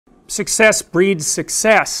success breeds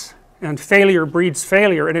success, and failure breeds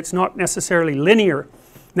failure, and it's not necessarily linear.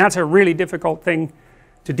 And that's a really difficult thing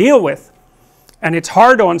to deal with, and it's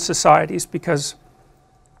hard on societies, because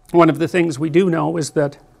one of the things we do know is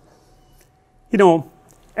that, you know,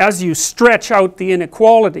 as you stretch out the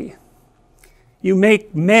inequality, you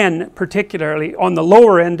make men, particularly on the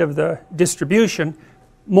lower end of the distribution,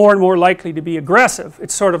 more and more likely to be aggressive.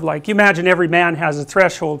 It's sort of like, you imagine every man has a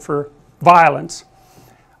threshold for violence,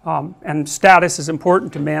 and status is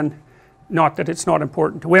important to men. Not that it's not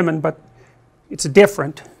important to women, but it's a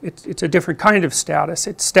different kind of status.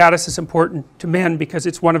 Status is important to men because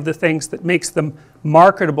it's one of the things that makes them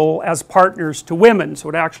marketable as partners to women. So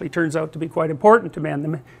it actually turns out to be quite important to men.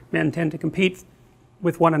 The men tend to compete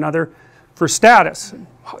with one another for status,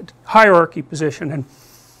 hierarchy position, and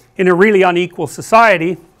in a really unequal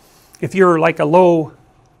society, if you're like a low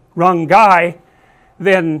rung guy,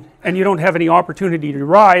 then, and you don't have any opportunity to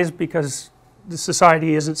rise because the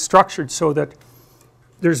society isn't structured so that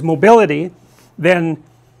there's mobility, then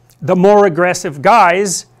the more aggressive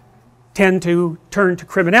guys tend to turn to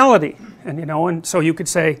criminality. And you know, and so you could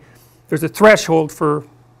say there's a threshold for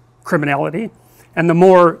criminality, and the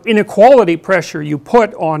more inequality pressure you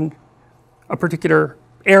put on a particular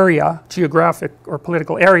area, geographic or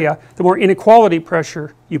political area, the more inequality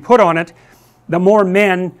pressure you put on it, the more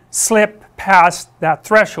men slip past that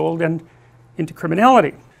threshold and into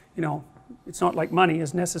criminality. You know, it's not like money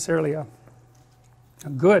is necessarily a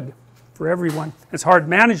good for everyone. It's hard to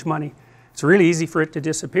manage money. It's really easy for it to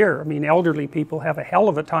disappear. I mean, elderly people have a hell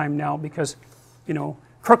of a time now because, you know,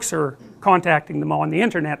 crooks are contacting them on the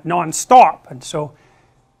internet non-stop, and so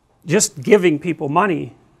just giving people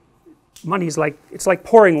money is like, it's like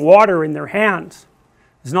pouring water in their hands.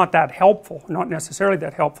 It's not that helpful, not necessarily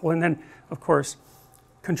that helpful. And then, of course,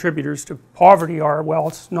 contributors to poverty are, well,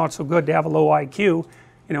 it's not so good to have a low IQ. You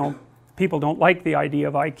know, people don't like the idea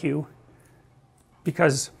of IQ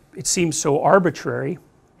because it seems so arbitrary.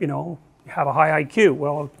 You know, you have a high IQ.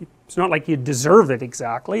 Well, it's not like you deserve it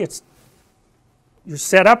exactly. You're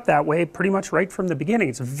set up that way pretty much right from the beginning.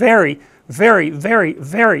 It's very, very, very,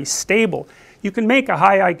 very stable. You can make a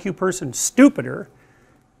high IQ person stupider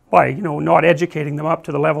by, you know, not educating them up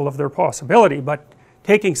to the level of their possibility, but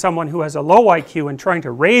taking someone who has a low IQ and trying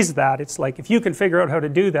to raise that, it's like, if you can figure out how to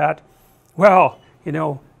do that, well, you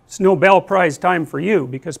know, it's Nobel Prize time for you,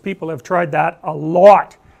 because people have tried that a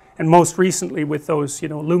lot, and most recently with those, you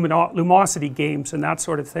know, lumosity games and that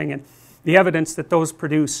sort of thing, and the evidence that those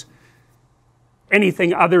produce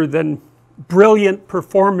anything other than brilliant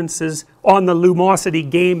performances on the lumosity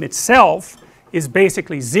game itself is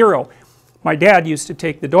basically zero. My dad used to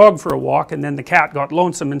take the dog for a walk, and then the cat got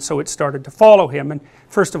lonesome, and so it started to follow him, and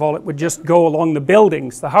first of all it would just go along the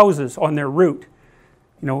buildings, the houses on their route,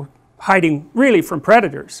 you know, hiding really from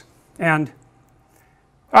predators. And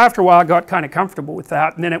after a while I got kind of comfortable with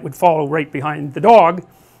that, and then it would follow right behind the dog,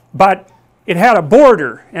 but it had a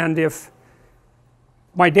border, and if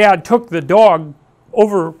my dad took the dog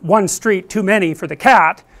over one street too many for the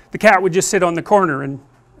cat would just sit on the corner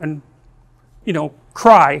and you know,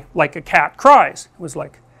 cry like a cat cries. It was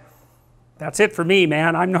like, that's it for me,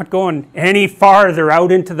 man. I'm not going any farther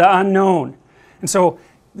out into the unknown. And so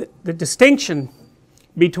the distinction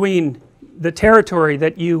between the territory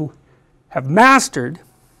that you have mastered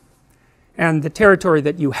and the territory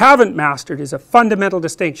that you haven't mastered is a fundamental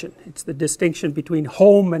distinction. It's the distinction between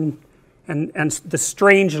home and the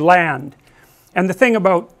strange land. And the thing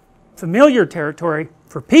about familiar territory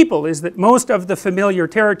for people is that most of the familiar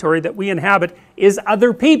territory that we inhabit is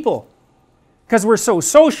other people, because we're so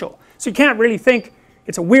social. So you can't really think,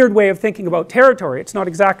 it's a weird way of thinking about territory. It's not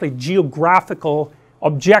exactly geographical,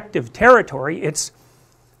 objective territory. It's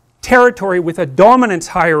territory with a dominance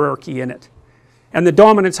hierarchy in it. And the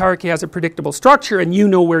dominance hierarchy has a predictable structure, and you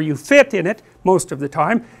know where you fit in it most of the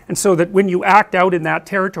time, and so that when you act out in that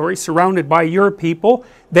territory surrounded by your people,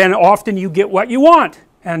 then often you get what you want.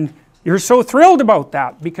 And you're so thrilled about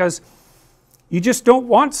that because you just don't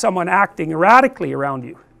want someone acting erratically around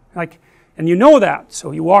you. And you know that.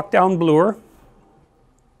 So you walk down Bloor,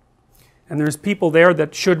 and there's people there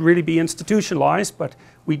that should really be institutionalized, but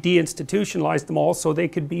we deinstitutionalized them all so they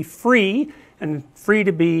could be free, and free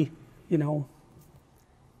to be, you know,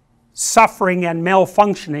 suffering and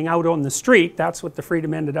malfunctioning out on the street. That's what the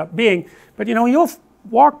freedom ended up being. But you know, you'll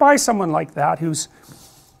walk by someone like that who's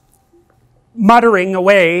muttering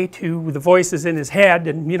away to the voices in his head,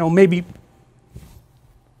 and you know, maybe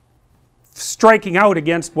striking out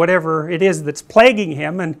against whatever it is that's plaguing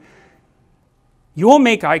him, and you will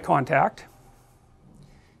make eye contact.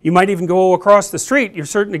 You might even go across the street. You're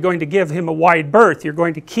certainly going to give him a wide berth. You're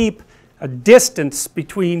going to keep a distance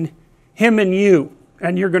between him and you,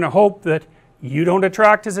 and you're going to hope that you don't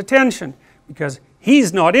attract his attention because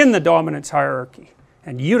he's not in the dominance hierarchy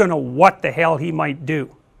and you don't know what the hell he might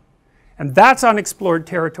do. And that's unexplored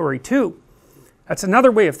territory too. That's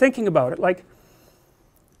another way of thinking about it. Like,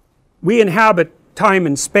 we inhabit time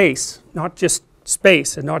and space, not just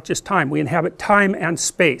space and not just time. We inhabit time and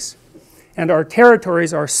space. And our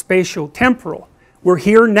territories are spatial temporal. We're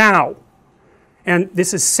here now. And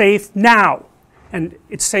this is safe now. And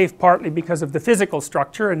it's safe partly because of the physical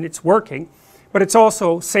structure and it's working. But it's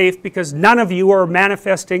also safe because none of you are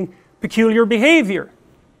manifesting peculiar behavior.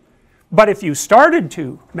 But if you started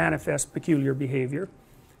to manifest peculiar behavior,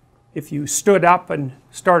 if you stood up and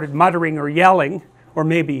started muttering or yelling, or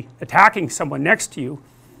maybe attacking someone next to you,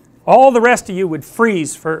 all the rest of you would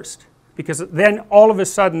freeze first, because then all of a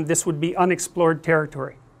sudden this would be unexplored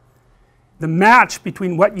territory. The match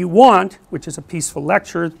between what you want, which is a peaceful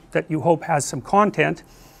lecture that you hope has some content,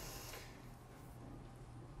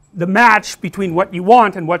 the match between what you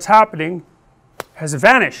want and what's happening has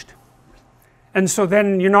vanished. And so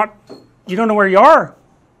then you don't know where you are.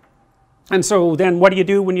 And so then what do you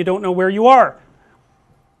do when you don't know where you are?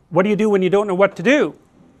 What do you do when you don't know what to do?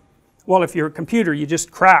 Well, if you're a computer, you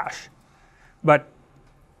just crash. But,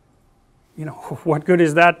 you know, what good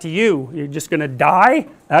is that to you? You're just going to die?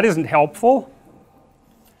 That isn't helpful.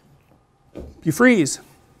 You freeze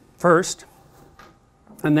first,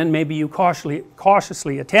 and then maybe you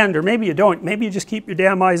cautiously attend, or maybe you don't. Maybe you just keep your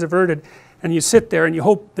damn eyes averted, and you sit there and you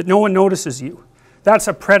hope that no one notices you. That's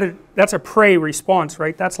a prey response,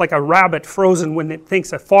 right? That's like a rabbit frozen when it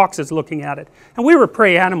thinks a fox is looking at it. And we were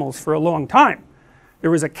prey animals for a long time.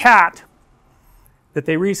 There was a cat that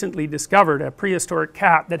they recently discovered, a prehistoric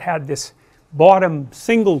cat that had this bottom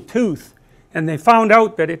single tooth, and they found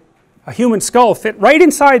out that a human skull fit right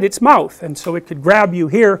inside its mouth, and so it could grab you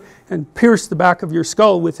here and pierce the back of your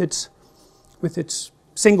skull with its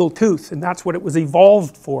single tooth, and that's what it was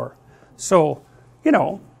evolved for. So, you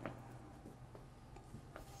know,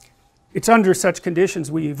 it's under such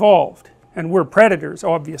conditions we evolved. And we're predators,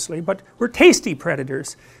 obviously, but we're tasty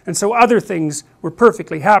predators. And so other things were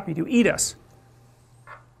perfectly happy to eat us.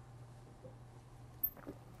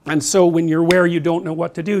 And so when you're where you don't know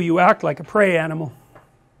what to do, you act like a prey animal.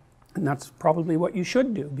 And that's probably what you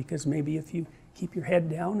should do, because maybe if you keep your head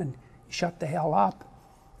down and shut the hell up,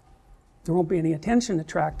 there won't be any attention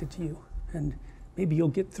attracted to you. And maybe you'll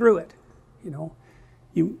get through it. You know,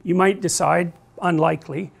 you might decide,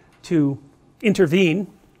 unlikely, to intervene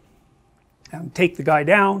and take the guy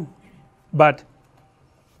down, but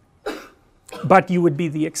you would be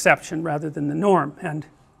the exception rather than the norm, and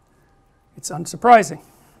it's unsurprising.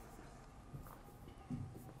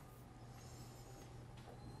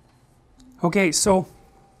 Okay, so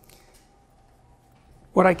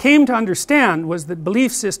what I came to understand was that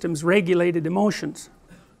belief systems regulated emotions,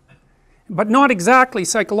 but not exactly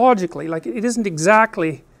psychologically. Like, it isn't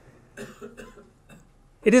exactly,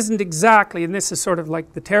 and this is sort of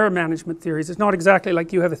like the terror management theories, it's not exactly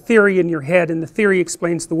like you have a theory in your head and the theory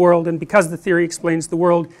explains the world, and because the theory explains the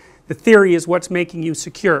world, the theory is what's making you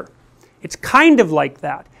secure. It's kind of like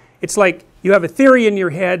that. It's like you have a theory in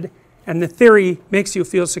your head and the theory makes you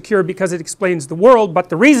feel secure because it explains the world, but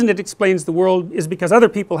the reason it explains the world is because other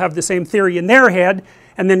people have the same theory in their head,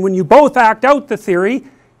 and then when you both act out the theory,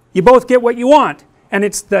 you both get what you want. And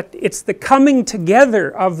it's the coming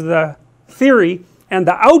together of the theory and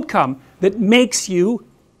the outcome that makes you,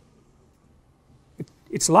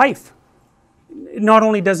 it's life. Not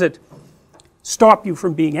only does it stop you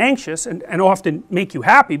from being anxious and often make you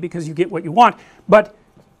happy because you get what you want, but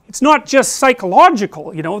it's not just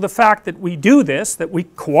psychological, you know, the fact that we do this, that we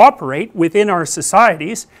cooperate within our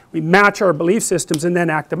societies, we match our belief systems and then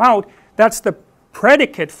act them out, that's the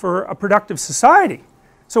predicate for a productive society.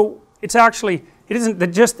 So it's actually, it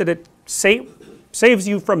isn't just that it saves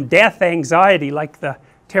you from death anxiety like the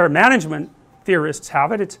terror management theorists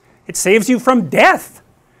have it, it saves you from death.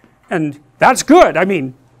 And that's good. I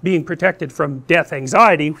mean, being protected from death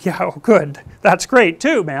anxiety, yeah, good, that's great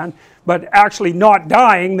too, man. But actually not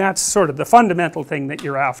dying, that's sort of the fundamental thing that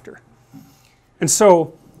you're after. And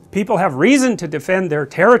so people have reason to defend their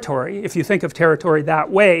territory, if you think of territory that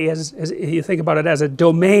way, as you think about it as a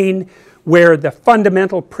domain where the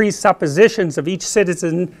fundamental presuppositions of each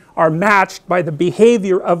citizen are matched by the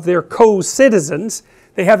behavior of their co-citizens.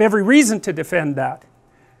 They have every reason to defend that.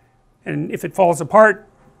 And if it falls apart,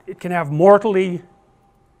 it can have mortally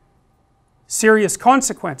serious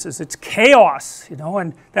consequences. It's chaos, you know,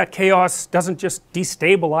 and that chaos doesn't just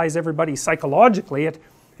destabilize everybody psychologically, it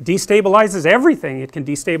destabilizes everything. It can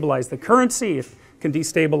destabilize the currency, it can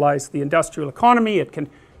destabilize the industrial economy,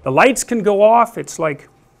 the lights can go off. It's like,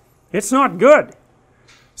 It's not good.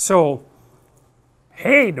 So,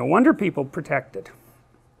 hey, no wonder people protect it.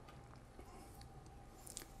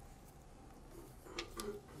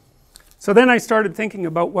 So then I started thinking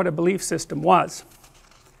about what a belief system was.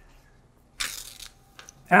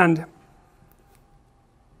 And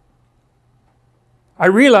I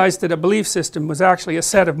realized that a belief system was actually a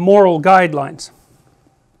set of moral guidelines.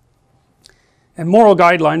 And moral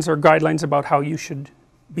guidelines are guidelines about how you should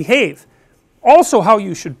behave. Also how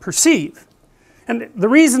you should perceive. And the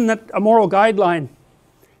reason that a moral guideline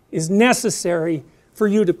is necessary for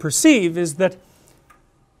you to perceive is that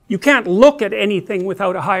you can't look at anything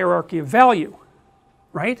without a hierarchy of value,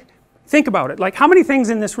 right? Think about it. Like, how many things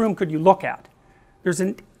in this room could you look at? There's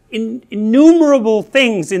innumerable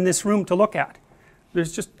things in this room to look at.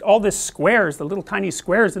 There's just all these squares, the little tiny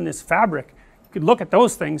squares in this fabric. You could look at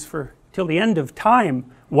those things for till the end of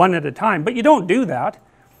time, one at a time, but you don't do that.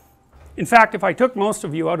 In fact, if I took most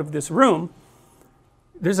of you out of this room,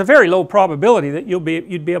 there's a very low probability that you'd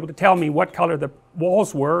be able to tell me what color the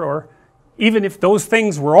walls were, or even if those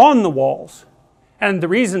things were on the walls. And the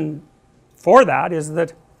reason for that is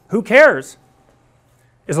that, who cares?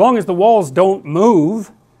 As long as the walls don't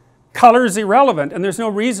move, color is irrelevant, and there's no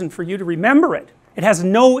reason for you to remember it. It has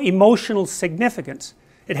no emotional significance.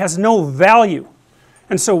 It has no value.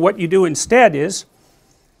 And so what you do instead is,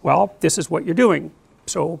 well, this is what you're doing.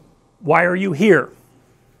 So why are you here?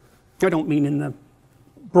 I don't mean in the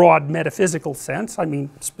broad metaphysical sense. I mean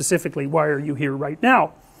specifically, why are you here right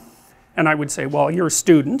now? And I would say, well, you're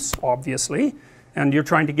students, obviously, and you're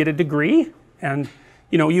trying to get a degree, and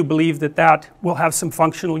you know, you believe that that will have some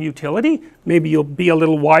functional utility. Maybe you'll be a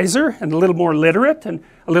little wiser and a little more literate and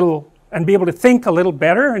be able to think a little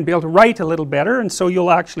better and be able to write a little better, and so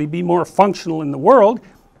you'll actually be more functional in the world.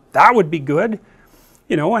 That would be good,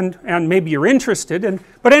 you know, and maybe you're interested.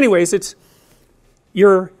 But anyways,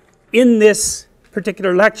 you're in this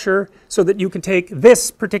particular lecture so that you can take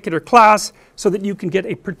this particular class, so that you can get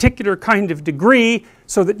a particular kind of degree,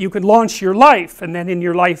 so that you can launch your life. And then in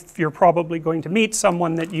your life you're probably going to meet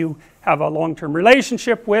someone that you have a long-term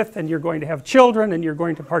relationship with, and you're going to have children, and you're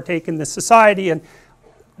going to partake in this society, and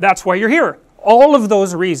that's why you're here. All of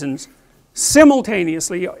those reasons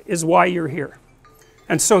simultaneously is why you're here.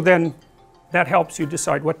 And so then that helps you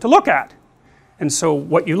decide what to look at. And so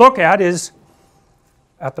what you look at is,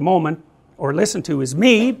 at the moment, or listen to, is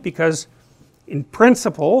me, because in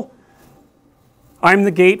principle I'm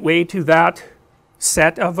the gateway to that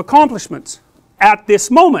set of accomplishments at this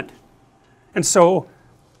moment. And so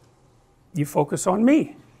you focus on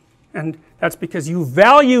me, and that's because you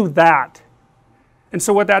value that. And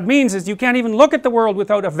so what that means is you can't even look at the world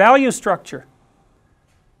without a value structure.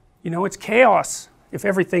 You know, it's chaos if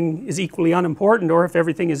everything is equally unimportant, or if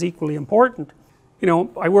everything is equally important. You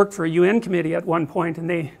know, I worked for a UN committee at one point, and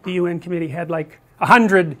the UN committee had like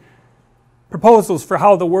 100 proposals for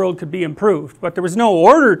how the world could be improved, but there was no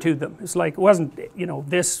order to them. It's like, it wasn't, you know,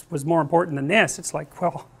 this was more important than this. It's like,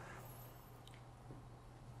 well,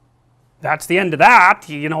 that's the end of that.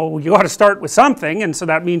 You know, you got to start with something, and so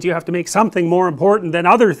that means you have to make something more important than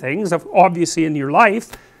other things, obviously, in your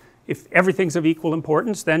life. If everything's of equal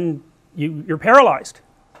importance, then you're paralyzed.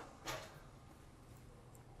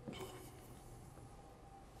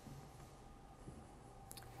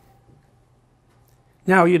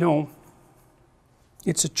 Now, you know,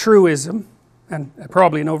 it's a truism, and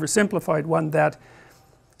probably an oversimplified one, that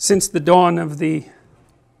since the dawn of the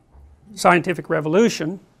scientific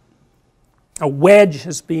revolution, a wedge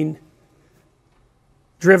has been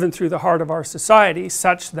driven through the heart of our society,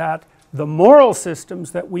 such that the moral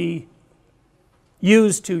systems that we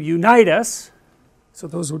use to unite us, so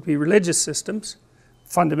those would be religious systems,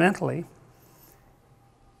 fundamentally,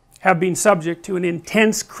 have been subject to an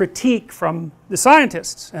intense critique from the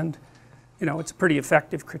scientists. And you know, it's a pretty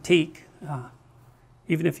effective critique.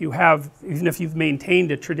 Even if you've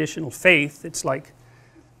maintained a traditional faith, it's like,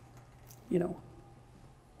 you know,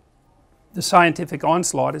 the scientific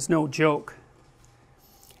onslaught is no joke.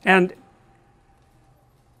 And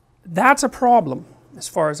that's a problem, as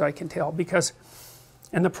far as I can tell, because,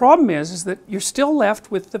 and the problem is that you're still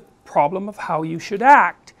left with the problem of how you should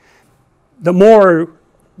act. The more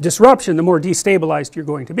disruption, the more destabilized you're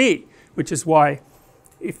going to be, which is why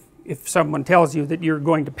if someone tells you that you're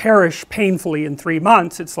going to perish painfully in 3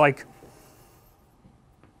 months, it's like,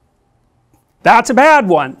 that's a bad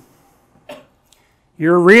one.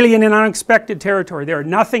 You're really in an unexpected territory. There are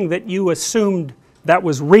nothing that you assumed that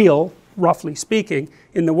was real, roughly speaking,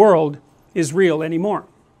 in the world is real anymore.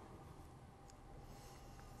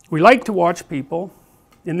 We like to watch people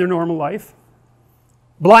in their normal life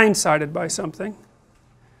blindsided by something.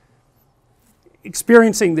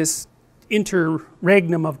 experiencing this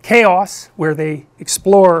interregnum of chaos where they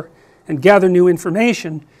explore and gather new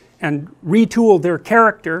information and retool their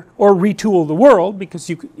character or retool the world,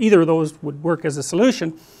 because either of those would work as a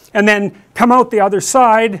solution, and then come out the other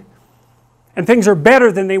side and things are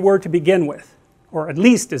better than they were to begin with, or at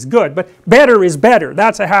least as good, but better is better.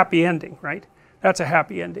 That's a happy ending, right? That's a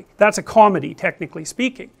happy ending. That's a comedy, technically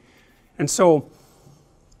speaking. And so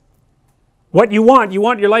what you want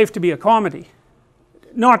your life to be a comedy.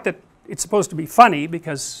 Not that it's supposed to be funny,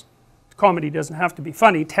 because comedy doesn't have to be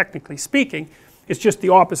funny, technically speaking. It's just the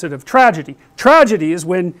opposite of tragedy. Tragedy is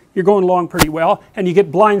when you're going along pretty well and you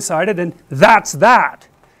get blindsided, and that's that.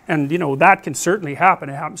 And you know, that can certainly happen.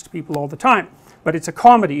 It happens to people all the time. But it's a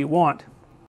comedy you want.